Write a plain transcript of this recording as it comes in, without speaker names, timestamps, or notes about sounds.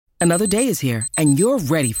Another day is here, and you're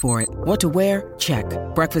ready for it. What to wear? Check.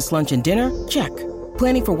 Breakfast, lunch, and dinner? Check.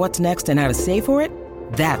 Planning for what's next and how to save for it?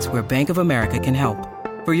 That's where Bank of America can help.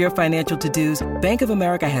 For your financial to-dos, Bank of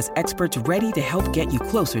America has experts ready to help get you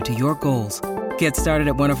closer to your goals. Get started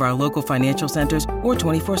at one of our local financial centers or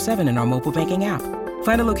 24/7 in our mobile banking app.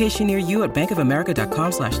 Find a location near you at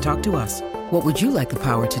bankofamerica.com/talktous. What would you like the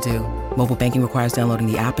power to do? Mobile banking requires downloading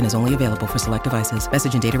the app and is only available for select devices.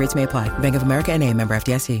 Message and data rates may apply. Bank of America N.A., member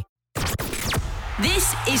FDIC.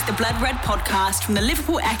 This is the Blood Red podcast from the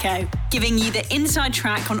Liverpool Echo, giving you the inside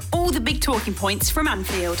track on all the big talking points from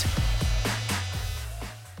Anfield.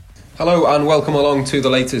 Hello and welcome along to the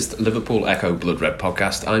latest Liverpool Echo Blood Red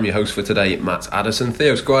podcast. I'm your host for today, Matt Addison.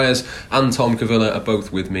 Theo Squires and Tom Cavilla are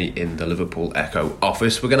both with me in the Liverpool Echo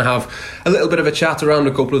office. We're going to have a little bit of a chat around a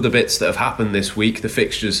couple of the bits that have happened this week. The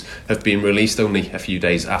fixtures have been released only a few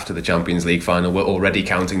days after the Champions League final. We're already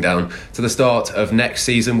counting down to the start of next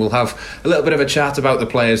season. We'll have a little bit of a chat about the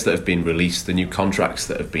players that have been released, the new contracts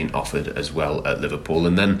that have been offered as well at Liverpool,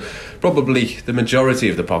 and then probably the majority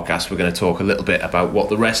of the podcast we're going to talk a little bit about what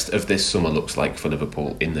the rest of this summer looks like for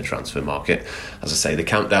Liverpool in the transfer market. As I say, the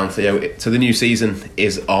countdown, Theo, to the new season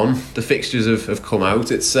is on. The fixtures have come out.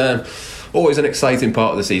 It's always an exciting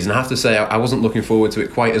part of the season. I have to say, I wasn't looking forward to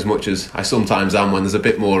it quite as much as I sometimes am when there's a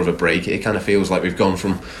bit more of a break. It kind of feels like we've gone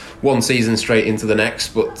from one season straight into the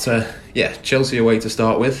next. But Chelsea away to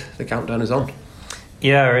start with. The countdown is on.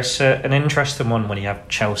 Yeah, it's an interesting one when you have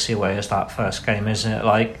Chelsea away as that first game, isn't it?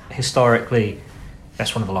 Like, historically,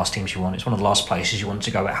 that's one of the last teams you want. It's one of the last places you want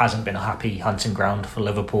to go. It hasn't been a happy hunting ground for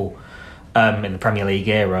Liverpool in the Premier League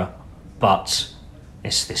era, but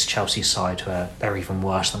it's this Chelsea side where they're even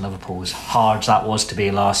worse than Liverpool. As hard as that was to be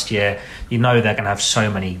last year, you know they're going to have so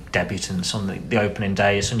many debutants on the opening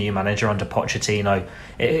day. It's a new manager under Pochettino.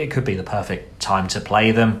 It could be the perfect time to play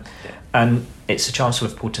them. And it's a chance for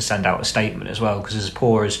Liverpool to send out a statement as well, because as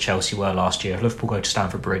poor as Chelsea were last year, if Liverpool go to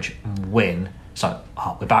Stamford Bridge and win, it's like,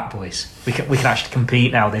 we're back, boys. We can actually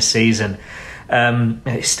compete now this season.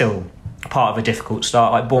 It's still part of a difficult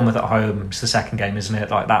start. Like Bournemouth at home, it's the second game, isn't it?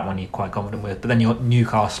 Like that one you're quite confident with. But then you've got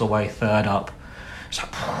Newcastle away, third up. It's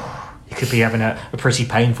like, you could be having a pretty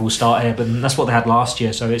painful start here, but that's what they had last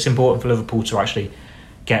year. So it's important for Liverpool to actually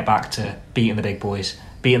get back to beating the big boys,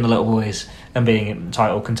 beating the little boys, and being in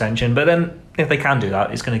title contention. But then if they can do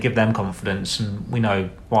that, it's going to give them confidence. And we know,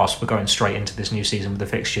 whilst we're going straight into this new season with the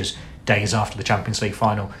fixtures days after the Champions League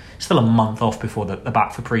final, still a month off before they're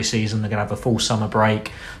back for pre-season. They're going to have a full summer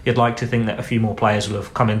break. You'd like to think that a few more players will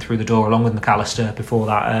have come in through the door along with McAllister before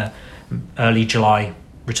that early July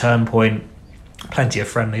return point. Plenty of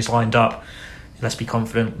friendlies lined up. Let's be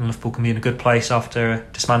confident Liverpool can be in a good place after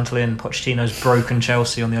dismantling Pochettino's broken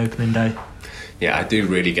Chelsea on the opening day. Yeah, I do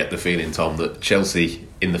really get the feeling, Tom, that Chelsea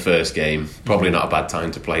in the first game, probably not a bad time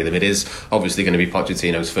to play them. It is obviously going to be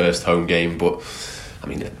Pochettino's first home game, but I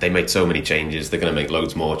mean, they made so many changes. They're going to make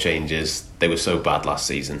loads more changes. They were so bad last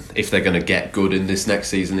season. If they're going to get good in this next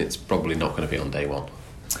season, it's probably not going to be on day one.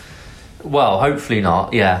 Well, hopefully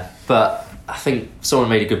not, yeah. But I think someone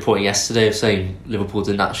made a good point yesterday of saying Liverpool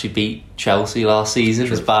didn't actually beat Chelsea last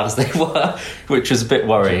season as bad as they were, which was a bit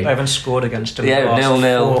worrying. They haven't scored against them in the last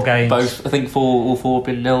 0-0. 4 games. Both, I think all four have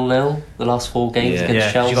been 0-0 the last 4 games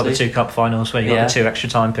against Chelsea. You've got the 2 cup finals where you've got the 2 extra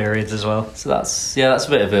time periods as well. So that's a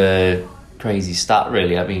bit of a crazy stat,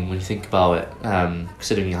 really. I mean, when you think about it,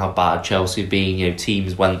 considering how bad Chelsea have been,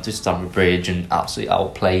 teams went to Stamford Bridge and absolutely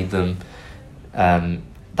outplayed them.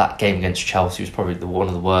 That game against Chelsea was probably one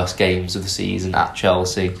of the worst games of the season at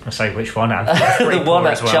Chelsea. I'll say which one. The one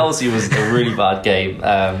at Chelsea was a really bad game.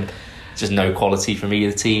 Just no quality from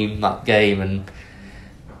either team that game. And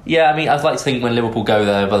yeah, I mean, I'd like to think when Liverpool go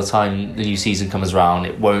there, by the time the new season comes around,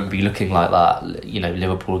 it won't be looking like that.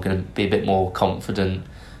 Liverpool are going to be a bit more confident.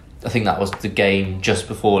 I think that was the game just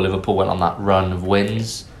before Liverpool went on that run of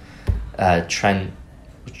wins. Trent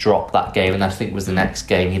dropped that game, and I think it was the next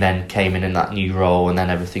game he then came in that new role, and then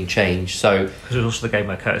everything changed. So because it was also the game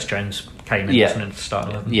where Curtis Jones came in to start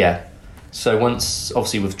 11. Yeah. So once,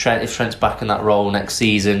 obviously, with Trent, if Trent's back in that role next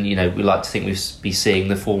season, we like to think we'll be seeing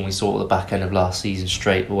the form we saw at the back end of last season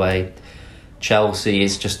straight away. Chelsea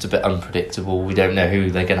is just a bit unpredictable. We don't know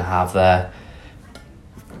who they're going to have there.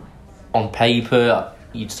 On paper,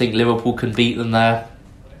 you'd think Liverpool can beat them there.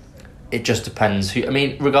 It just depends who. I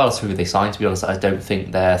mean, regardless of who they sign, to be honest, I don't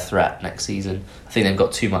think they're a threat next season. I think they've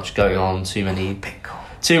got too much going on, too many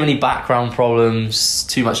background problems,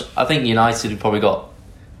 too much. I think United have probably got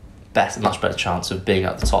much better chance of being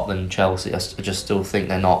at the top than Chelsea. I just still think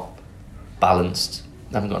they're not balanced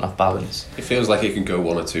haven't got enough balance. It feels like it can go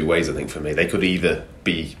one or two ways, I think, for me. They could either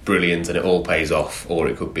be brilliant and it all pays off, or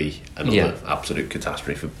it could be another absolute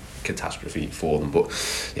catastrophe for them.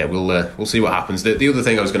 But yeah, we'll see what happens. The other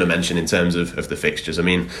thing I was going to mention in terms of the fixtures, I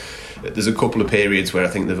mean, there's a couple of periods where I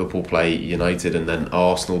think Liverpool play United and then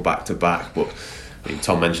Arsenal back to back, but I mean,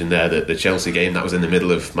 Tom mentioned there that the Chelsea game, that was in the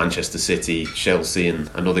middle of Manchester City, Chelsea,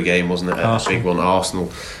 and another game, wasn't it? A big one,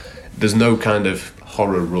 Arsenal. There's no kind of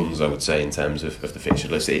horror runs, I would say, in terms of the fixture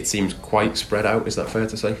list. It seems quite spread out, is that fair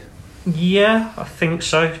to say? Yeah, I think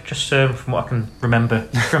so. Just from what I can remember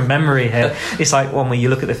from memory here, it's like one where you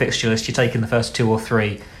look at the fixture list, you take in the first 2 or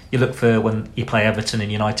 3. You look for when you play Everton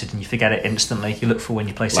and United and you forget it instantly. You look for when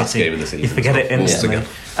you play last City, game of the season, you forget it instantly.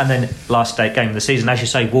 And then last game of the season, as you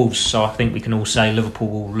say, Wolves. So I think we can all say Liverpool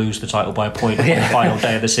will lose the title by a point on the final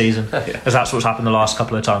day of the season, because that's what's happened the last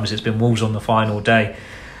couple of times. It's been Wolves on the final day.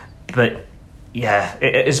 But yeah,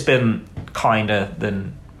 it has been kinder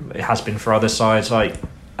than it has been for other sides. Like,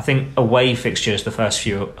 I think away fixtures, the first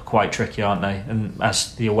few, are quite tricky, aren't they? And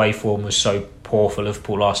as the away form was so poor for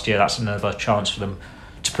Liverpool last year, that's another chance for them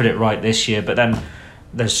to put it right this year. But then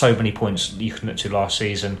there's so many points you can look to last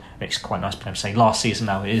season. It's quite nice being saying last season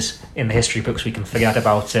now. It is in the history books, we can forget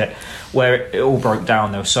about it, where it all broke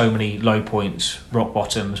down. There were so many low points, rock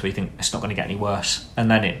bottoms, where you think it's not going to get any worse,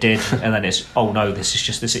 and then it did. And then it's, oh no, this is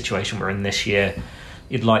just the situation we're in this year.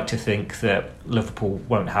 You'd like to think that Liverpool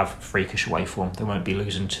won't have freakish away form. They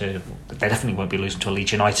definitely won't be losing to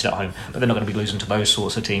Leeds United at home, but they're not going to be losing to those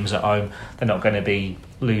sorts of teams at home. They're not going to be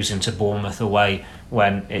losing to Bournemouth away,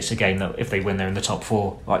 when it's a game that if they win, they're in the top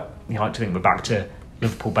 4. Like, you like to think we're back to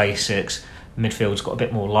Liverpool basics. Midfield's got a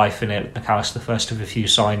bit more life in it. McAllister, the first of a few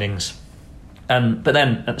signings. But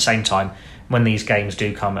then at the same time, when these games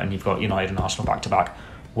do come and you've got United and Arsenal back to back,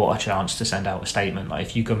 what a chance to send out a statement. Like,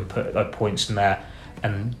 if you can put points in there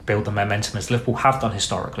and build the momentum as Liverpool have done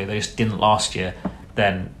historically, they just didn't last year,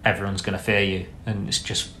 then everyone's going to fear you. And it's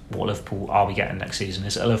just, what Liverpool are we getting next season?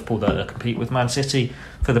 Is it a Liverpool that compete with Man City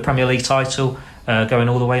for the Premier League title, going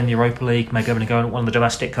all the way in the Europa League, maybe going to go in one of the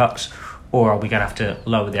domestic cups, or are we going to have to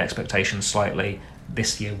lower the expectations slightly?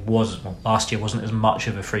 Last year wasn't as much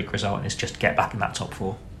of a freak result, and it's just get back in that top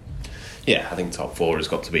 4. Yeah, I think top 4 has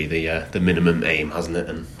got to be the minimum aim, hasn't it?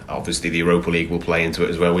 And obviously the Europa League will play into it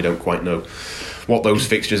as well. We don't quite know what those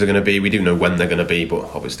fixtures are going to be. We do know when they're going to be, but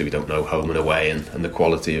obviously we don't know home and away and the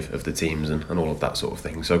quality of the teams and all of that sort of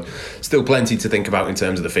thing. So still plenty to think about in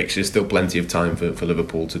terms of the fixtures, still plenty of time for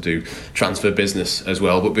Liverpool to do transfer business as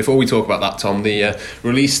well. But before we talk about that, Tom, the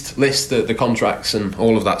released list, the contracts and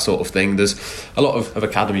all of that sort of thing, there's a lot of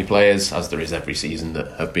academy players, as there is every season,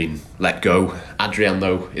 that have been let go. Adrian,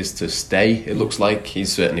 though, is to stay. It looks like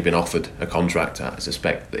he's certainly been offered a contract. I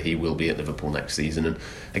suspect that he will be at Liverpool next season, and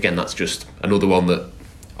again, that's just another one that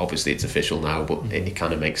obviously it's official now, but it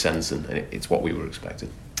kind of makes sense, and it's what we were expecting.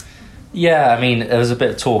 Yeah, I mean, there was a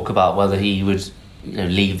bit of talk about whether he would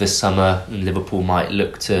leave this summer, and Liverpool might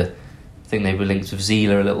look to, I think they were linked with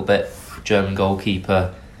Zieler a little bit, German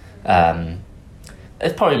goalkeeper.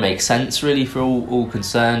 It probably makes sense really for all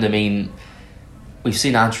concerned. I mean, we've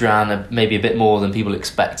seen Adrian maybe a bit more than people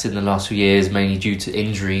expected in the last few years, mainly due to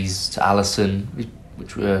injuries to Alisson,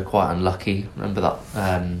 which were quite unlucky. Remember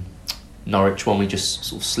that Norwich one, we just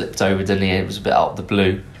sort of slipped over, didn't he? It was a bit out of the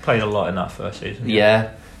blue. He played a lot in that first season.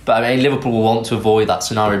 Yeah, but I mean, Liverpool will want to avoid that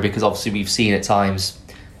scenario, because obviously we've seen at times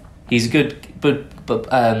he's a good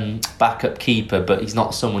backup keeper, but he's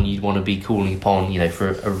not someone you'd want to be calling upon, for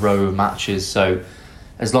a row of matches. So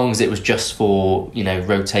as long as it was just for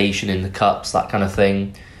rotation in the cups, that kind of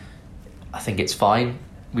thing, I think it's fine.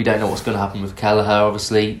 We don't know what's going to happen with Kelleher.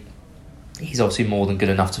 Obviously, he's obviously more than good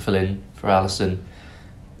enough to fill in for Alisson.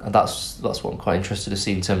 And that's what I'm quite interested to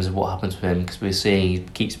see in terms of what happens with him, because we're seeing he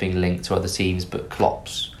keeps being linked to other teams, but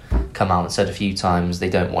Klopp's come out and said a few times they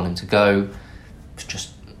don't want him to go.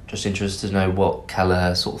 Just interested to know what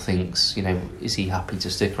Kelleher sort of thinks. Is he happy to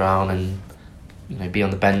stick around and be on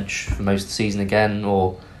the bench for most of the season again,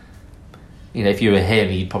 or if you were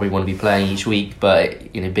him, you'd probably want to be playing each week.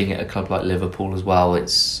 But being at a club like Liverpool as well,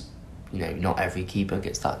 it's not every keeper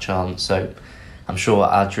gets that chance. So I'm sure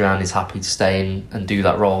Adrian is happy to stay in and do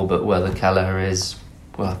that role, but whether Kelleher is,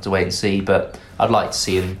 we'll have to wait and see. But I'd like to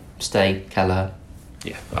see him stay, Kelleher.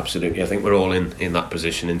 Yeah, absolutely. I think we're all in that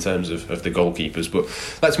position in terms of the goalkeepers. But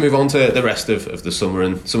let's move on to the rest of the summer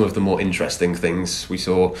and some of the more interesting things. We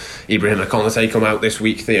saw Ibrahim Konate come out this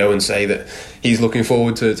week, Theo, and say that he's looking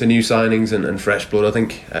forward to new signings and fresh blood. I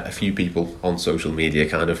think a few people on social media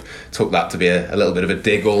kind of took that to be a little bit of a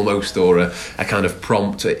dig almost, or a kind of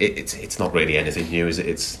prompt. It's not really anything new, is it?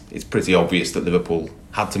 It's pretty obvious that Liverpool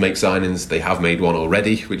had to make signings. They have made one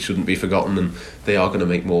already, which shouldn't be forgotten, and they are going to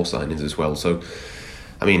make more signings as well. So,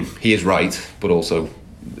 I mean, he is right, but also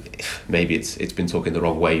maybe it's been taken the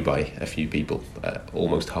wrong way by a few people,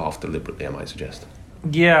 almost half deliberately, I might suggest.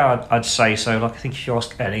 Yeah, I'd say so. Like, I think if you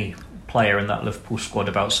ask any player in that Liverpool squad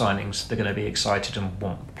about signings, they're going to be excited and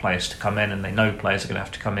want players to come in, and they know players are going to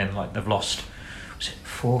have to come in. Like, they've lost, was it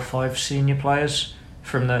 4 or 5 senior players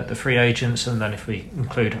from the free agents, and then if we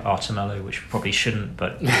include Artemelo, which we probably shouldn't,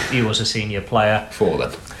 but he was a senior player. 4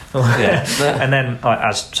 then. Yeah. And then, like,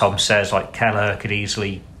 as Tom says, like, Kelleher could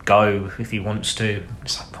easily go if he wants to.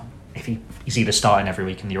 It's like, if he's either starting every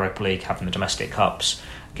week in the Europa League, having the domestic cups,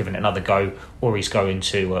 giving it another go, or he's going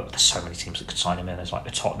to there's so many teams that could sign him in. There's like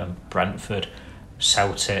the Tottenham, Brentford,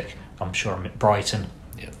 Celtic, I'm sure Brighton.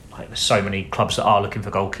 Yeah. Like, there's so many clubs that are looking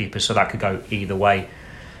for goalkeepers, so that could go either way.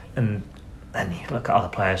 And then you look at other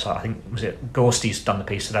players, like, I think, was it Gorsty's done the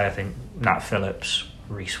piece today, I think Nat Phillips,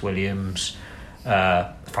 Reece Williams,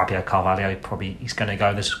 Fabio Carvalho, probably he's going to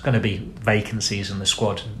go. There's going to be vacancies in the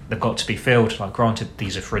squad. They've got to be filled. Like, granted,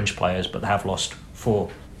 these are fringe players, but they have lost 4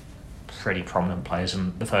 pretty prominent players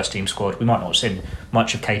in the first team squad. We might not have seen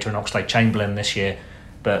much of Keita and Oxlade-Chamberlain this year,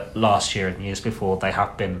 but last year and years before, they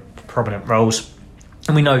have been prominent roles.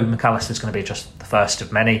 And we know McAllister's going to be just the first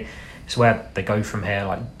of many. It's where they go from here.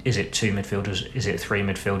 Like, is it 2 midfielders? Is it 3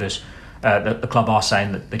 midfielders? The club are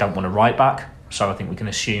saying that they don't want a right back, so I think we can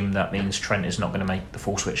assume that means Trent is not going to make the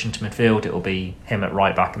full switch into midfield. It will be him at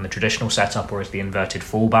right back in the traditional setup, or as the inverted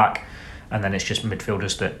full back, and then it's just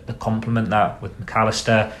midfielders that complement that with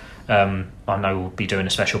McAllister. I know we'll be doing a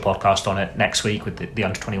special podcast on it next week with the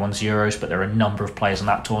under-21s Euros, but there are a number of players in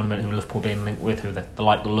that tournament who Liverpool being linked with, who they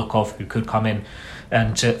like the look of, who could come in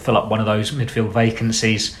and to fill up one of those midfield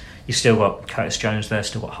vacancies. You've still got Curtis Jones there,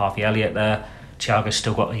 still got Harvey Elliott there. Thiago's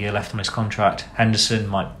still got a year left on his contract. Henderson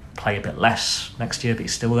might play a bit less next year, but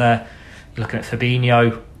he's still there. You're looking at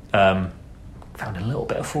Fabinho, found a little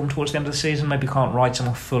bit of form towards the end of the season. Maybe can't ride him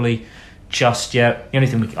off fully just yet. The only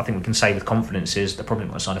thing I think we can say with confidence is they're probably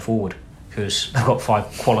not going to sign a forward, because they've got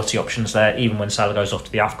 5 quality options there. Even when Salah goes off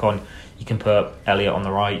to the AFCON, you can put Elliott on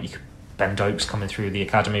the right, Ben Dokes coming through the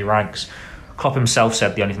academy ranks. Klopp himself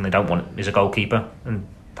said the only thing they don't want is a goalkeeper, and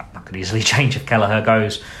that could easily change if Kelleher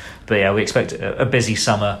goes. But yeah, we expect a busy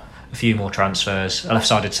summer, a few more transfers. A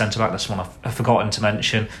left-sided centre-back, that's one I've forgotten to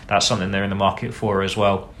mention. That's something they're in the market for as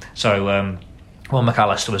well. So,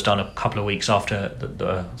 McAllister was done a couple of weeks after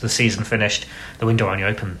the season finished. The window only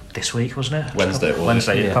opened this week, wasn't it?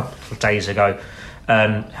 Wednesday, a couple of days ago.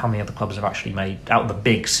 How many other clubs have actually made, out of the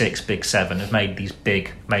big 6, big 7, have made these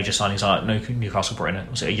big major signings? Like Newcastle brought in it.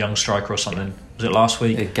 Was it a young striker or something? Was it last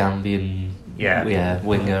week? A Gambian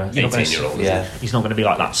winger. 18-year-old. Yeah. He's not going to be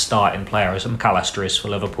like that starting player as McAllister is for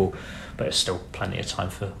Liverpool, but it's still plenty of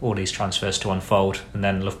time for all these transfers to unfold, and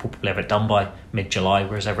then Liverpool probably have it done by mid-July,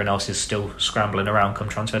 whereas everyone else is still scrambling around come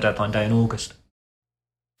transfer deadline day in August.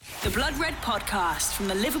 The Blood Red Podcast from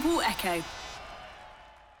the Liverpool Echo.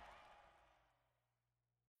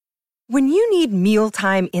 When you need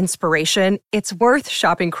mealtime inspiration, it's worth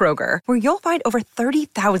shopping Kroger, where you'll find over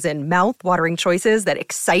 30,000 mouth-watering choices that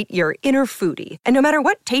excite your inner foodie. And no matter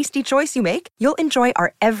what tasty choice you make, you'll enjoy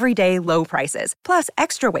our everyday low prices, plus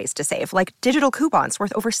extra ways to save, like digital coupons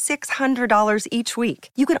worth over $600 each week.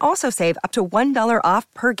 You can also save up to $1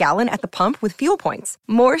 off per gallon at the pump with fuel points.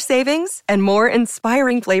 More savings and more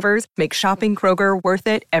inspiring flavors make shopping Kroger worth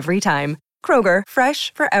it every time. Kroger,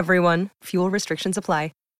 fresh for everyone. Fuel restrictions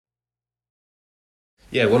apply.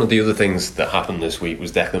 Yeah, one of the other things that happened this week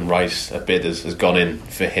was Declan Rice. A bid has gone in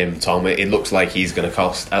for him, Tom. It looks like he's going to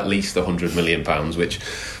cost at least £100 million, which,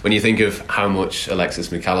 when you think of how much Alexis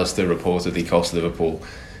McAllister reportedly cost Liverpool,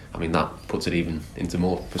 I mean, that puts it even into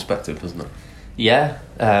more perspective, doesn't it? Yeah,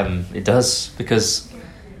 it does, because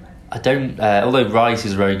I don't... although Rice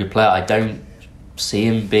is a very good player, I don't see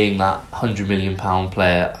him being that £100 million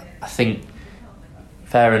player. I think...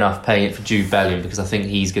 fair enough paying it for Jude Bellingham, because I think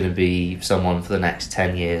he's going to be someone for the next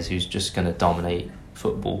 10 years who's just going to dominate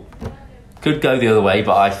football. Could go the other way,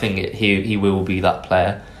 but I think he will be that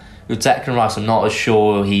player. With Declan Rice, I'm not as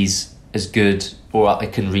sure he's as good or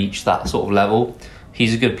can reach that sort of level.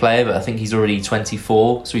 He's a good player, but I think he's already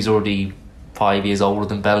 24, so he's already 5 years older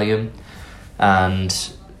than Bellingham. And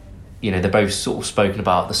they're both sort of spoken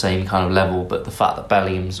about at the same kind of level, but the fact that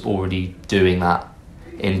Bellingham's already doing that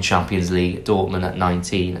in Champions League at Dortmund at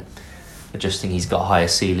 19, I just think he's got a higher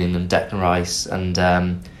ceiling than Declan Rice. And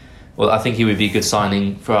I think he would be a good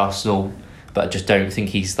signing for Arsenal, but I just don't think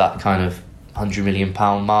he's that kind of £100 million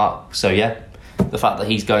mark. So yeah, the fact that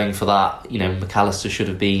he's going for that, McAllister should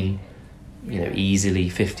have been, easily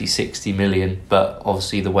 50-60 million, but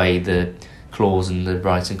obviously the way the clause in the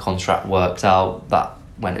Brighton contract worked out, that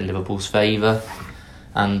went in Liverpool's favour.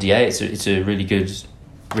 And yeah, it's a really good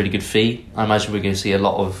fee. I imagine we're going to see a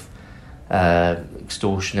lot of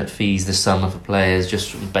extortionate fees this summer for players,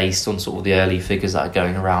 just based on sort of the early figures that are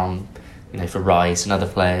going around, for Rice and other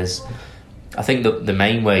players. I think that the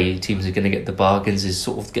main way teams are going to get the bargains is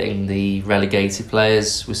sort of getting the relegated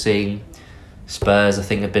players. We're seeing Spurs, I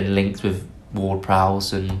think, have been linked with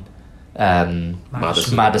Ward-Prowse and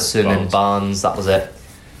Maddison and Barnes. That was it.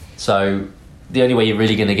 So the only way you're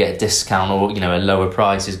really going to get a discount or a lower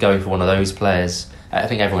price is going for one of those players. I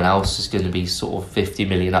think everyone else is going to be sort of 50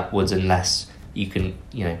 million upwards, unless you can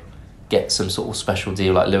get some sort of special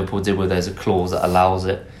deal like Liverpool did, where there's a clause that allows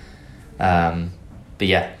it. But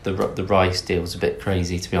yeah, the Rice deal's a bit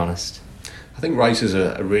crazy, to be honest. I think Rice is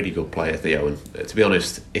a really good player, Theo, and to be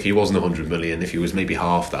honest, if he wasn't 100 million, if he was maybe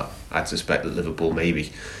half that, I'd suspect that Liverpool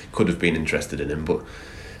maybe could have been interested in him. But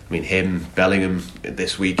I mean, Bellingham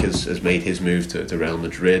this week has made his move to Real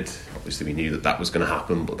Madrid. Obviously we knew that was going to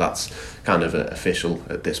happen, but that's kind of official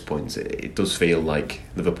at this point. It does feel like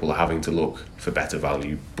Liverpool are having to look for better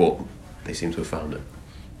value, but they seem to have found it.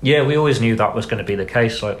 Yeah, we always knew that was going to be the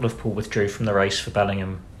case. Like, Liverpool withdrew from the race for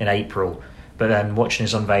Bellingham in April, but then watching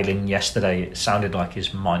his unveiling yesterday, it sounded like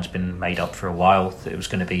his mind's been made up for a while, that it was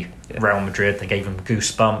going to be Real Madrid. They gave him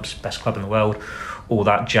goosebumps, best club in the world, all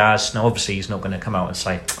that jazz. Now obviously he's not going to come out and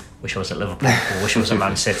say, wish I was at Liverpool or wish I was at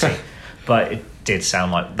Man City, but it did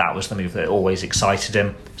sound like that was the move that always excited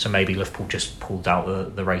him. So maybe Liverpool just pulled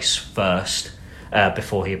out the race first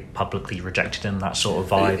before he publicly rejected him, that sort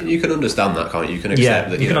of vibe. You can understand that, can't you? You can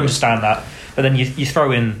accept that. You can understand that, but then you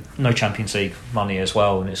throw in no Champions League money as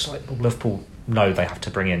well, and it's like, Liverpool know they have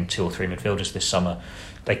to bring in 2 or 3 midfielders this summer.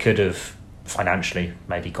 They could have financially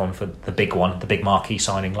maybe gone for the big one, the big marquee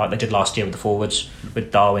signing like they did last year with the forwards,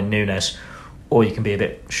 with Darwin, Núñez, or you can be a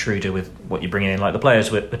bit shrewder with what you're bringing in, like the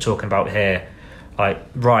players we're talking about here. Like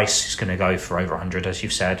Rice is going to go for over 100, as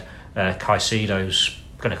you've said. Caicedo's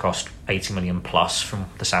going to cost 80 million plus from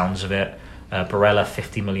the sounds of it. Barella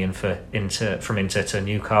 50 million from Inter to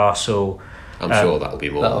Newcastle. I'm sure that'll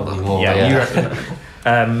be more than that. Yeah, you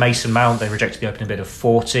reckon? Mason Mount, they rejected the opening bid of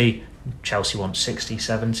 40. Chelsea wants 60,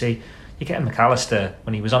 70. You get McAllister,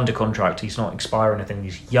 when he was under contract, he's not expiring anything.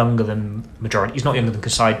 He's younger than majority. He's not younger than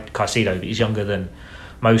Caicedo, but he's younger than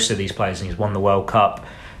most of these players, and he's won the World Cup.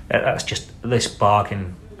 That's just this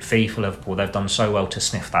bargain fee for Liverpool. They've done so well to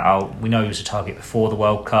sniff that out. We know he was a target before the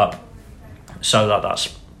World Cup, so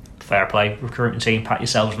that's fair play. Recruiting team, pat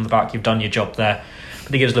yourselves on the back. You've done your job there.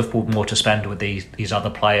 But it gives Liverpool more to spend with these other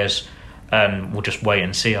players. We'll just wait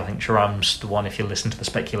and see. I think Thuram's the one, if you listen to the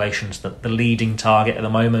speculations, that the leading target at the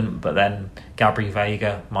moment, but then Gabri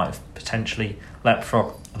Veiga might have potentially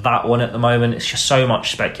leapfrog that one at the moment. It's just so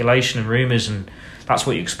much speculation and rumours, and that's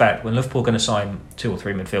what you expect. When Liverpool are going to sign 2 or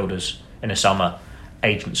 3 midfielders in the summer,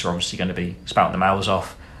 agents are obviously going to be spouting their mouths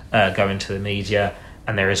off, going to the media,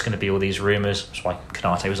 and there is going to be all these rumours. That's why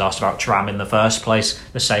Konate was asked about Thuram in the first place,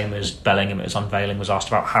 the same as Bellingham at his unveiling was asked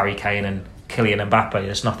about Harry Kane and Kylian Mbappe.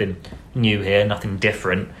 There's nothing new here, nothing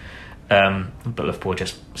different, but Liverpool are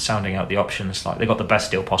just sounding out the options. Like, they got the best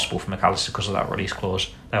deal possible for McAllister because of that release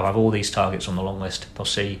clause. They'll have all these targets on the long list. They'll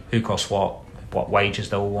see who costs what wages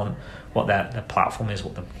they'll want, what their platform is,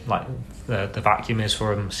 what the vacuum is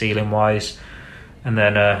for them ceiling wise, and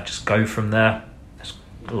then just go from there. There's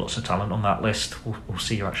lots of talent on that list. We'll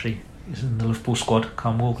see who actually is in the Liverpool squad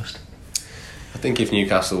come August. I think if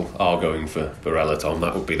Newcastle are going for Barella, Tom,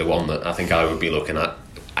 that would be the one that I think I would be looking at.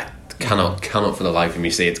 I cannot for the life of me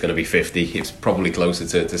say it's going to be 50. It's probably closer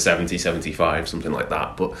to 70, 75, something like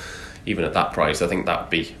that. But even at that price, I think that would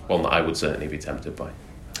be one that I would certainly be tempted by.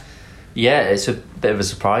 Yeah, it's a bit of a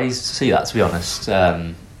surprise to see that, to be honest.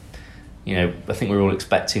 I think we were all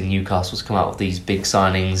expecting Newcastle to come out with these big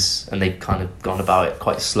signings, and they've kind of gone about it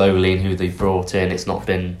quite slowly in who they've brought in. It's not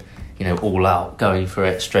been, all out going for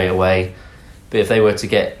it straight away. But if they were to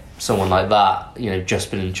get someone like that, just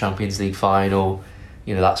been in the Champions League final,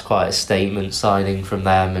 that's quite a statement signing from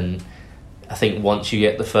them. And I think once you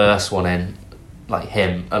get the first one in, like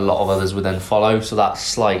him, a lot of others would then follow. So that's a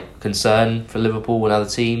slight concern for Liverpool and other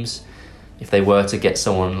teams if they were to get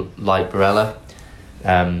someone like Barella.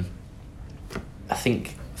 I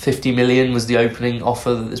think 50 million was the opening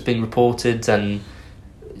offer that's been reported, and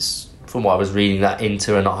from what I was reading, that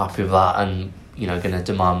Inter are not happy with that, and going to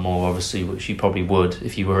demand more, obviously, which you probably would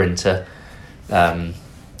if you were Inter. But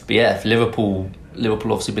yeah, if Liverpool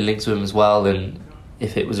obviously been linked to him as well, and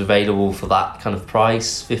if it was available for that kind of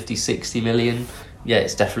price, 50-60 million, yeah,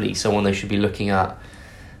 it's definitely someone they should be looking at.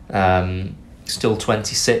 Still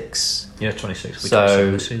 26. Yeah, 26.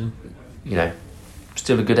 So, still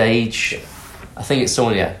a good age. I think it's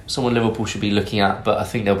someone Liverpool should be looking at, but I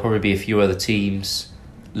think there'll probably be a few other teams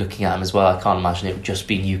looking at him as well. I can't imagine it would just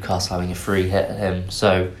be Newcastle having a free hit at him.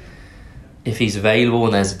 So if he's available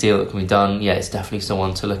and there's a deal that can be done, yeah, it's definitely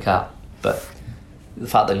someone to look at. But the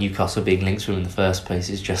fact that Newcastle are being linked to him in the first place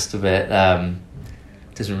is just a bit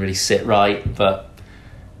doesn't really sit right, but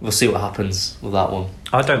we'll see what happens with that one.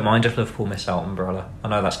 I don't mind if Liverpool miss out on Barella. I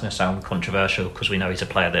know that's going to sound controversial because we know he's a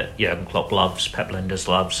player that Jurgen Klopp loves, Pep Linders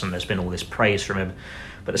loves, and there's been all this praise from him.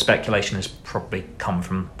 But the speculation has probably come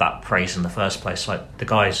from that praise in the first place. Like, the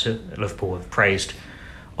guys at Liverpool have praised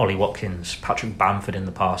Ollie Watkins, Patrick Bamford in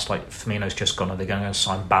the past. Like, Firmino's just gone, are they going to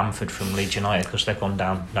sign Bamford from Leeds United because they've gone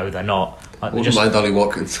down? No, they're not. Like, wouldn't mind Ollie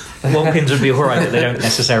Watkins. Watkins would be alright, but they don't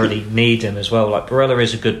necessarily need him as well. Like, Barella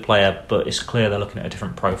is a good player, but it's clear they're looking at a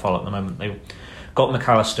different profile at the moment. They got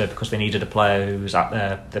McAllister because they needed a player who was out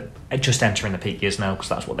there just entering the peak years now, because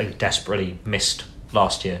that's what they desperately missed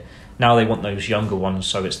last year. Now they want those younger ones,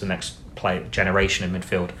 so it's the next generation in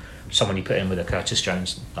midfield. Someone you put in with a Curtis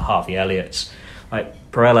Jones, the Harvey Elliott's.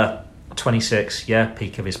 Like, Barella, 26, yeah,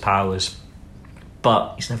 peak of his powers,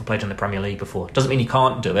 but he's never played in the Premier League before. Doesn't mean he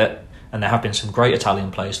can't do it, and there have been some great Italian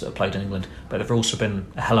players that have played in England, but there have also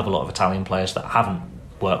been a hell of a lot of Italian players that haven't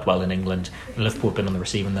worked well in England, and Liverpool have been on the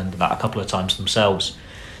receiving end of that a couple of times themselves.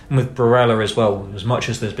 And with Barella as well, as much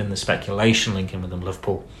as there's been the speculation linking with them,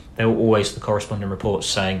 Liverpool, there were always the corresponding reports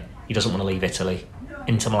saying he doesn't want to leave Italy.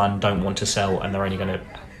 Inter Milan don't want to sell, and they're only going to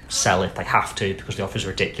sell if they have to because the offer's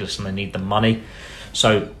ridiculous and they need the money.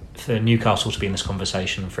 So for Newcastle to be in this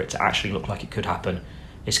conversation and for it to actually look like it could happen,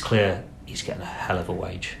 it's clear he's getting a hell of a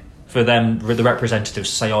wage. For them, the representatives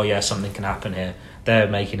say, oh yeah, something can happen here, they're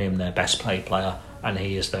making him their best paid player, and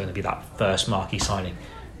he is going to be that first marquee signing.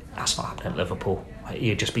 That's not happening at Liverpool.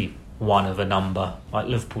 He'd just be one of a number. Like,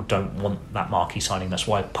 Liverpool don't want that marquee signing. That's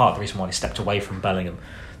why part of the reason why they stepped away from Bellingham.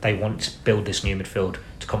 They want to build this new midfield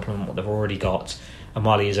to complement what they've already got. And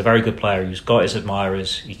while he is a very good player who's got his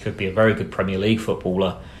admirers, he could be a very good Premier League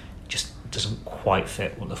footballer, just doesn't quite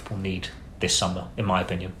fit what Liverpool need this summer, in my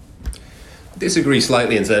opinion. Disagree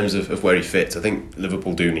slightly in terms of where he fits. I think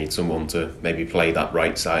Liverpool do need someone to maybe play that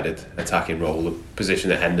right-sided attacking role, the position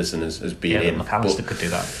that Henderson has been in. McAllister could do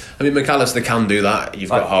that. I mean, McAllister can do that. You've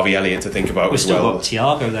got Harvey Elliott to think about as well. We've still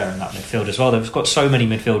got Thiago there in that midfield as well. They've got so many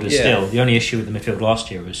midfielders still. The only issue with the midfield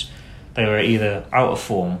last year was they were either out of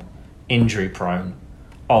form, injury-prone,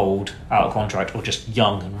 old, out of contract, or just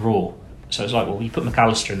young and raw. So it's like, well, you put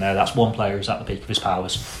McAllister in there, that's one player who's at the peak of his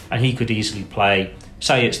powers, and he could easily play,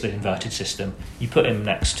 say it's the inverted system, you put him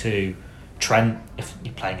next to Trent. If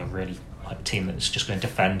you're playing a really team that's just going to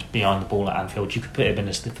defend behind the ball at Anfield, you could put him in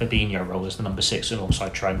as the Fabinho role, as the number 6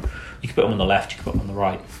 alongside Trent. You could put him on the left, you could put him on the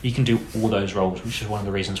right. You can do all those roles, which is one of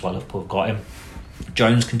the reasons why Liverpool have got him.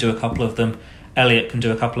 Jones can do a couple of them, Elliott can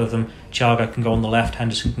do a couple of them, Thiago can go on the left,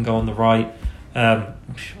 Henderson can go on the right.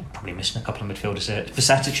 Probably missing a couple of midfielders here.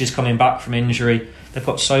 Vasetic is coming back from injury. They've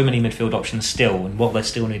got so many midfield options still, and while they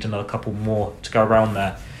still need another couple more to go around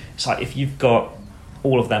there, it's like if you've got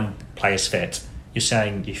all of them players fit, you're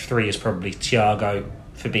saying your 3 is probably Thiago,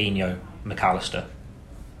 Fabinho, McAllister.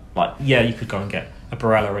 Like, yeah, you could go and get a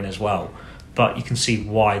Barella in as well, but you can see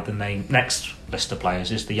why the next list of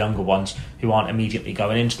players is the younger ones who aren't immediately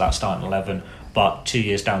going into that starting 11, but 2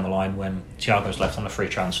 years down the line when Thiago's left on a free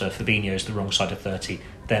transfer, Fabinho's the wrong side of 30,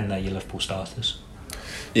 then they're your Liverpool starters.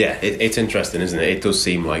 Yeah, it's interesting, isn't it? It does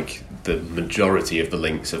seem like the majority of the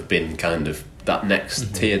links have been kind of that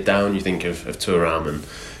next tier down. You think of Thuram and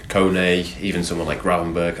Kone, even someone like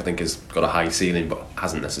Gravenberch, I think has got a high ceiling but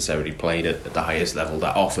hasn't necessarily played at the highest level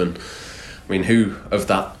that often. I mean, who of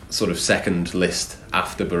that sort of second list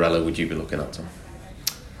after Barella would you be looking at, Tom?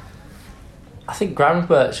 I think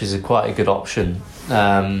Gravenberch is quite a good option.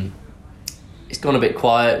 It's gone a bit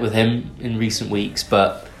quiet with him in recent weeks,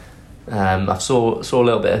 but I saw a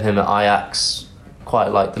little bit of him at Ajax. Quite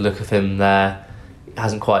like the look of him there. It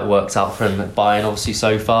hasn't quite worked out for him at Bayern, obviously,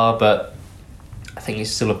 so far, but I think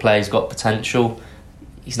he's still a player who's got potential.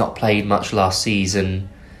 He's not played much last season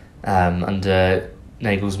under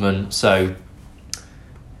Nagelsmann, so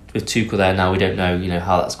with Tuchel there now, we don't know,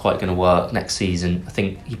 how that's quite going to work next season. I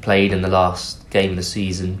think he played in the last game of the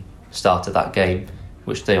season, started that game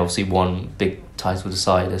which they obviously won, big title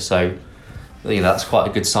decider. So that's quite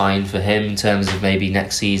a good sign for him in terms of maybe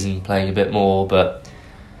next season playing a bit more. But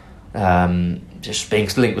just being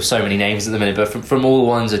linked with so many names at the minute, but from all the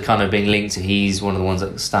ones that kind of being linked to, he's one of the ones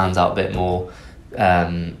that stands out a bit more.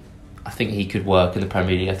 I think he could work in the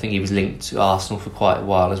Premier League. I think he was linked to Arsenal for quite a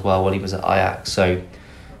while as well while he was at Ajax, so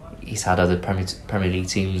he's had other Premier League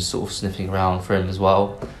teams sort of sniffing around for him as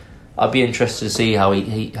well. I'd be interested to see how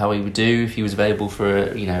he would do if he was available for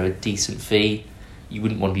a decent fee. You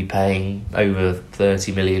wouldn't want to be paying over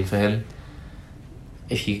 30 million for him.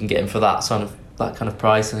 If you can get him for that kind of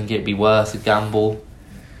price, I think it'd be worth a gamble.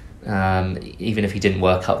 Even if he didn't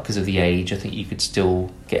work out because of the age, I think you could still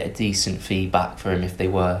get a decent fee back for him if they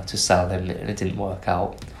were to sell him and it didn't work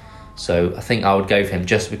out. So I think I would go for him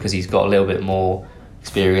just because he's got a little bit more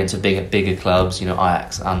experience of being at bigger clubs,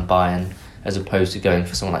 Ajax and Bayern, as opposed to going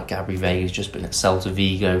for someone like Gabri Veiga who's just been at Celta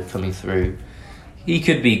Vigo coming through. He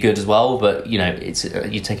could be good as well, but it's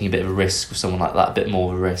you're taking a bit of a risk with someone like that, a bit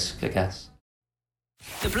more of a risk, I guess.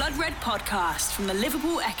 The Blood Red Podcast from the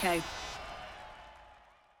Liverpool Echo.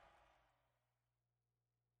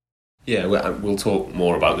 Yeah, we'll talk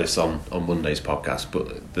more about this on Monday's podcast,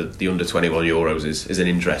 but the under-21 Euros is an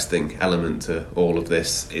interesting element to all of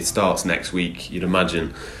this. It starts next week. You'd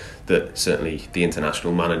imagine that certainly the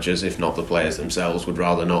international managers, if not the players themselves, would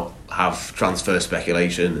rather not have transfer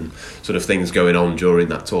speculation and sort of things going on during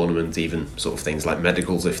that tournament, even sort of things like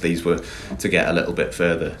medicals if these were to get a little bit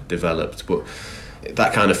further developed. But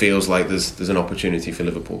that kind of feels like there's an opportunity for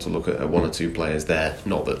Liverpool to look at one or two players there.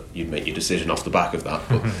 Not that you'd make your decision off the back of that,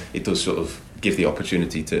 but it does sort of give the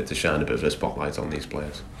opportunity to shine a bit of a spotlight on these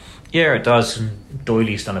players. Yeah, it does. And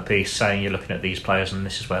Doyley's done a piece saying you're looking at these players and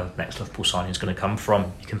this is where the next Liverpool signing is going to come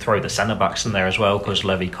from. You can throw the centre-backs in there as well, because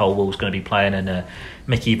Levi Colwell's going to be playing, and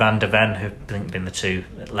Mickey van der Ven, who've been the two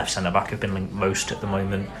left centre-back, have been linked most at the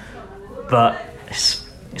moment. But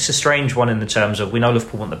it's a strange one in the terms of, we know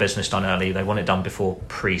Liverpool want the business done early. They want it done before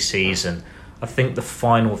pre-season. I think the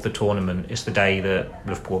final of the tournament is the day that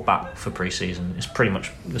Liverpool are back for pre-season. It's pretty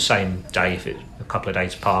much the same day, if it's a couple of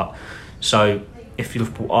days apart. So if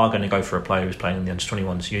Liverpool are going to go for a player who's playing in the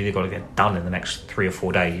under-21s, you either got to get done in the next 3 or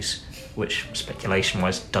 4 days, which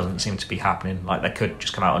speculation-wise doesn't seem to be happening. Like, they could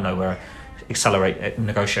just come out of nowhere, accelerate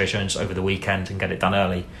negotiations over the weekend and get it done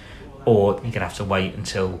early, or you're going to have to wait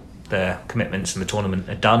until their commitments in the tournament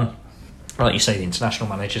are done. Like you say, the international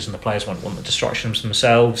managers and the players want the distractions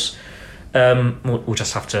themselves. We'll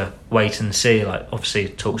just have to wait and see. Like, obviously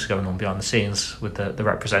talks are going on behind the scenes with the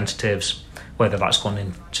representatives, whether that's gone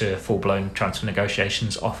into full-blown transfer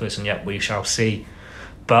negotiations, offers, and yet we shall see.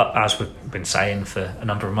 But as we've been saying for a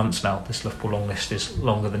number of months now, this Liverpool long list is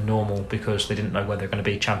longer than normal because they didn't know where they're going to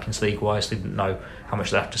be Champions League wise. They didn't know how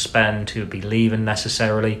much they have to spend, who would be leaving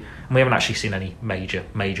necessarily, and we haven't actually seen any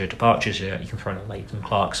major departures yet. You can throw in a Leighton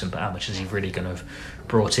Clarkson, but how much is he really going to have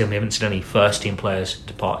brought in? We haven't seen any first team players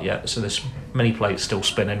depart yet, so there's many plates still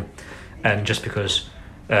spinning. And just because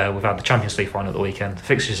we've had the Champions League final at the weekend, the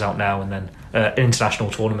fixtures out now, and then an international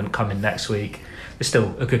tournament coming next week, there's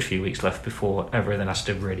still a good few weeks left before everything has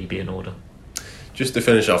to really be in order. Just to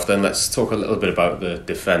finish off then, let's talk a little bit about the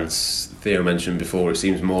defence. Theo mentioned before it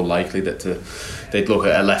seems more likely that they'd look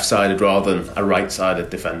at a left-sided rather than a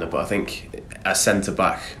right-sided defender, but I think a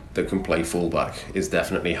centre-back that can play full-back is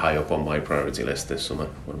definitely high up on my priority list this summer.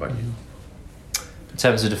 What about you? In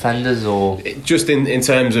terms of defenders, or just in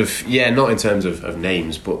terms of, not in terms of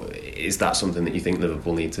names, but is that something that you think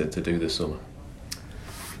Liverpool need to do this summer?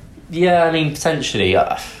 Yeah, I mean, potentially.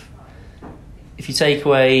 If you take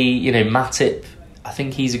away, Matip, I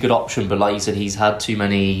think he's a good option, but like you said, he's had too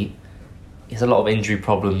many. He has a lot of injury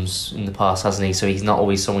problems in the past, hasn't he? So he's not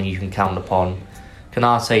always someone you can count upon.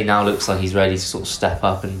 Konate now looks like he's ready to sort of step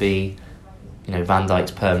up and be, Van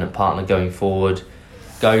Dijk's permanent partner going forward.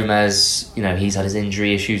 Gomez, he's had his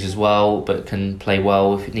injury issues as well, but can play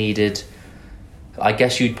well if needed. I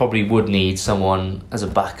guess you probably would need someone as a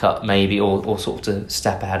backup maybe, or sort of to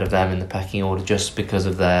step ahead of them in the pecking order just because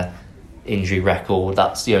of their injury record.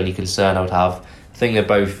 That's the only concern I would have. I think they're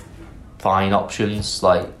both fine options,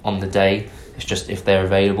 like on the day. It's just if they're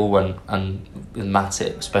available, and with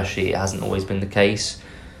Matip especially, it hasn't always been the case.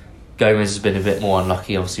 Gomez has been a bit more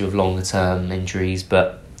unlucky, obviously, with longer term injuries,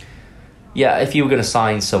 but yeah, if you were going to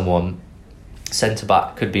sign someone,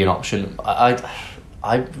 centre-back could be an option.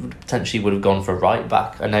 I potentially would have gone for a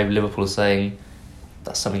right-back. I know Liverpool are saying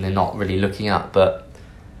that's something they're not really looking at, but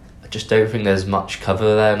I just don't think there's much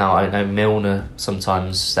cover there now. I know Milner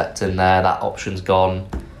sometimes stepped in there, that option's gone.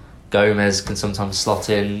 Gomez can sometimes slot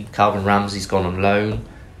in. Calvin Ramsey's gone on loan.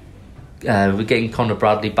 We're getting Conor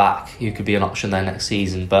Bradley back, who could be an option there next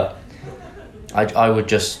season, but I would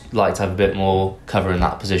just like to have a bit more cover in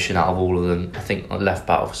that position out of all of them. I think on left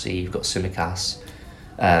back, obviously, you've got Tsimikas,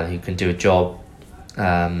 who can do a job,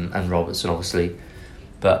 and Robertson, obviously.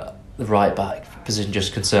 But the right back position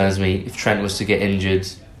just concerns me. If Trent was to get injured,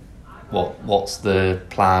 what's the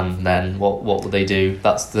plan then? What will they do?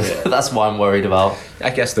 That's what I'm worried about. I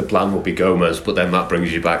guess the plan will be Gomez, but then that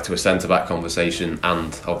brings you back to a centre-back conversation,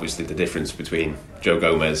 and obviously the difference between Joe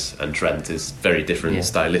Gomez and Trent is very different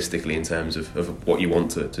stylistically in terms of what you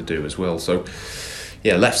want to do as well. So,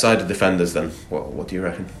 yeah, left-sided defenders then, what do you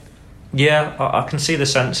reckon? Yeah, I can see the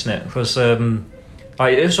sense in it, because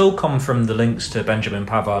it's all come from the links to Benjamin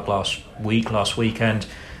Pavard last weekend.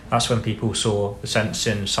 That's when people saw the sense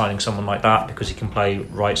in signing someone like that, because he can play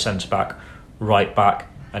right centre-back, right back,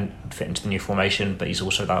 and fit into the new formation, but he's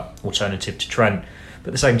also that alternative to Trent. But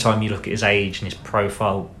at the same time, you look at his age and his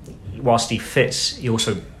profile, whilst he fits, he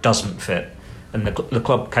also doesn't fit. And the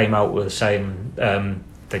club came out with saying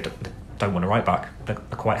they don't want a right back. They're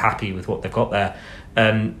quite happy with what they've got there.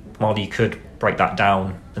 And while you could break that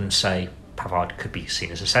down and say Pavard could be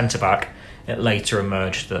seen as a centre-back, it later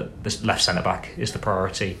emerged that this left centre-back is the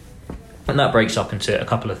priority. And that breaks up into a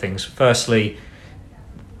couple of things. Firstly,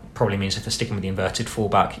 probably means if they're sticking with the inverted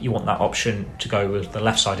fullback, you want that option to go with the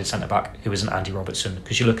left-sided centre-back, who isn't Andy Robertson.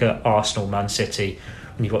 Because you look at Arsenal, Man City,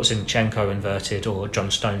 when you've got Zinchenko inverted or John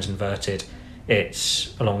Stones inverted,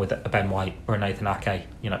 it's along with a Ben White or a Nathan Ake,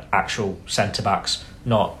 actual centre-backs,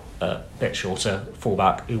 not a bit shorter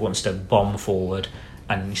fullback who wants to bomb forward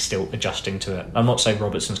and he's still adjusting to it. I'm not saying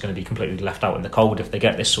Robertson's going to be completely left out in the cold if they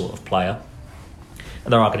get this sort of player.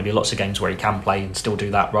 And there are going to be lots of games where he can play and still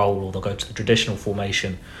do that role, or they'll go to the traditional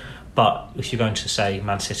formation. But if you're going to say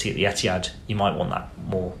Man City at the Etihad, you might want that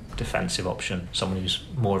more defensive option, someone who's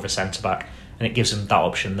more of a centre-back, and it gives them that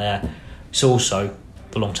option there. It's also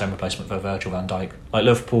the long-term replacement for Virgil van Dijk. Like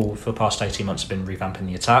Liverpool, for the past 18 months, have been revamping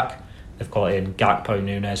the attack. They've got in Gakpo,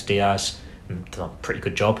 Nunes, Diaz, and done a pretty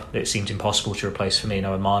good job. It seemed impossible to replace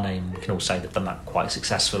Firmino and Mane, and we can all say they've done that quite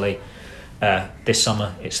successfully. This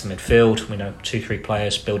summer, it's the midfield. We know 2-3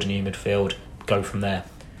 players, build a new midfield, go from there.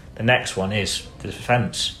 The next one is the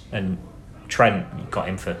defence, and Trent, you got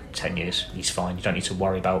him for 10 years, he's fine. You don't need to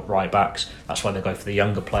worry about right backs. That's why they go for the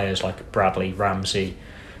younger players like Bradley, Ramsey.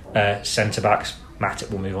 Centre backs,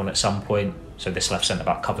 Matip will move on at some point, so this left centre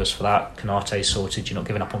back covers for that. Konate's sorted. You're not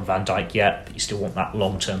giving up on Van Dijk yet, but you still want that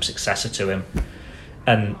long term successor to him.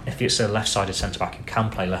 And if it's a left sided centre back who can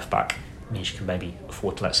play left back, it means you can maybe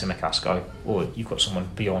afford to let Tsimikas go, or you've got someone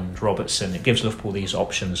beyond Robertson. It gives Liverpool these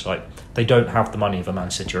options. Like, they don't have the money of a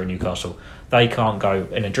Man City or a Newcastle. They can't go,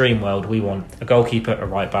 in a dream world, we want a goalkeeper, a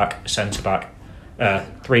right back, a centre back,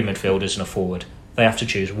 3 midfielders and a forward. They have to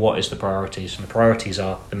choose what is the priorities, and the priorities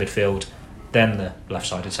are the midfield, then the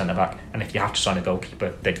left-sided centre-back, and if you have to sign a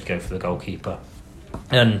goalkeeper, then you go for the goalkeeper.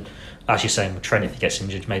 And as you're saying, with Trent, if he gets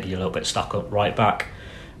injured, maybe you're a little bit stuck at right back.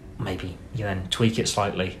 Maybe you then tweak it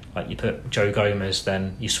slightly, like you put Joe Gomez,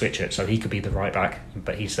 then you switch it, so he could be the right back,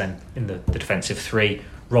 but he's then in the defensive 3.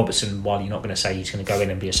 Robertson, while you're not going to say he's going to go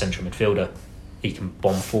in and be a central midfielder, he can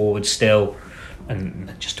bomb forward still. And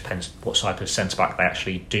it just depends what type of centre-back they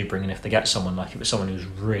actually do bring in. If they get someone, like if it's someone who's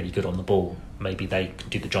really good on the ball, maybe they can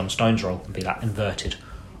do the John Stones role and be that inverted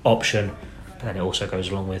option. But then it also goes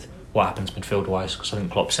along with what happens midfield-wise, because I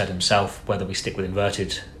think Klopp said himself, whether we stick with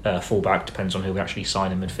inverted full-back depends on who we actually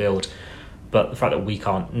sign in midfield. But the fact that we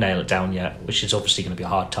can't nail it down yet, which is obviously going to be a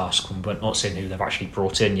hard task when we're not seeing who they've actually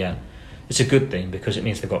brought in yet, it's a good thing, because it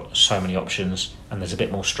means they've got so many options and there's a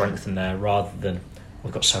bit more strength in there, rather than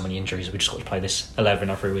we've got so many injuries, we just got to play this 11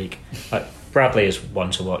 every week. Like, Bradley is one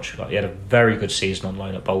to watch. Like, he had a very good season on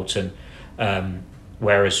loan at Bolton,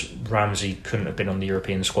 whereas Ramsey couldn't have been on the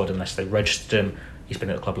European squad unless they registered him. He's been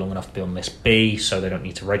at the club long enough to be on List B, so they don't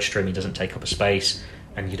need to register him. He doesn't take up a space,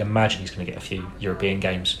 and you'd imagine he's going to get a few European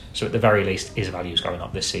games. So at the very least, his value is going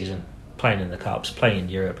up this season. Playing in the Cups, playing in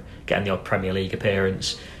Europe, getting the odd Premier League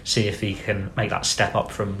appearance, see if he can make that step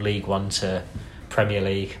up from League One to Premier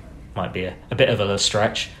League. Might be a bit of a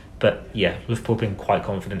stretch, but yeah, Liverpool have been quite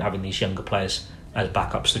confident having these younger players as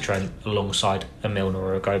backups to Trent alongside a Milner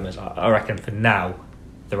or a Gomez. I reckon for now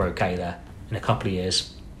they're okay there. In a couple of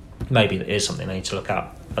years, maybe that is something they need to look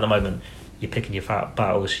at. At the moment, you're picking your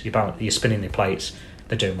battles, you're spinning your plates,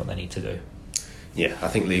 they're doing what they need to do. Yeah, I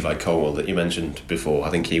think Levi Colwill that you mentioned before,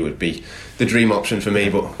 I think he would be the dream option for me,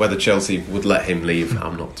 but whether Chelsea would let him leave,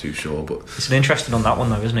 I'm not too sure. But it's an interesting on that one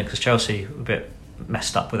though, isn't it? Because Chelsea a bit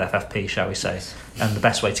messed up with FFP, shall we say, and the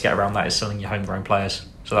best way to get around that is selling your homegrown players.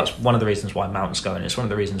 So that's one of the reasons why Mount's going. It's one of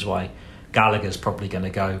the reasons why Gallagher's probably going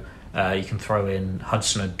to go. You can throw in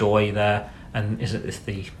Hudson-Odoi there. And is it if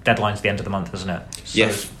the deadline's the end of the month, isn't it? So,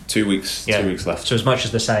 yes, 2 weeks. Yeah. 2 weeks left. So as much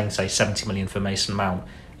as they're saying, say, 70 million for Mason Mount,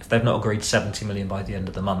 if they've not agreed 70 million by the end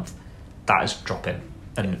of the month, that is dropping,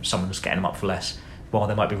 and someone's getting them up for less. While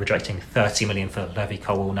they might be rejecting 30 million for Levy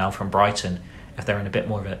Colwill now from Brighton, if they're in a bit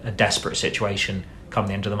more of a desperate situation come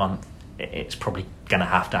the end of the month, it's probably going to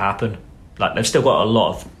have to happen. Like, they've still got a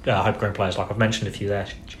lot of homegrown players, like I've mentioned a few there.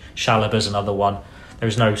 Chalobah's another one. There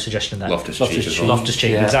is no suggestion that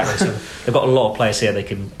Loftus-Cheek, exactly. So they've got a lot of players here they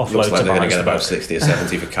can offload. Looks like to they're going to get about about 60 or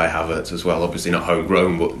 70 for Kai Havertz as well. Obviously not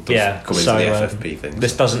homegrown, but does come into the FFP thing.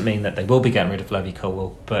 This doesn't mean that they will be getting rid of Levy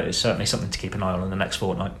Colwill, but it's certainly something to keep an eye on in the next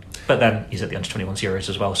fortnight. But then he's at the under-21s Euros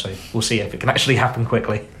as well, so we'll see if it can actually happen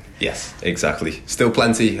quickly. Yes, exactly. Still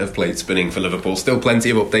plenty of plates spinning for Liverpool. Still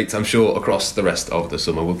plenty of updates, I'm sure, across the rest of the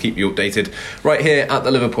summer. We'll keep you updated right here at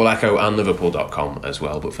the Liverpool Echo and Liverpool.com as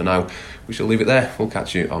well. But for now, we shall leave it there. We'll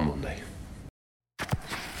catch you on Monday.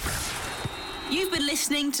 You've been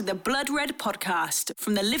listening to the Blood Red podcast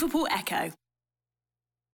from the Liverpool Echo.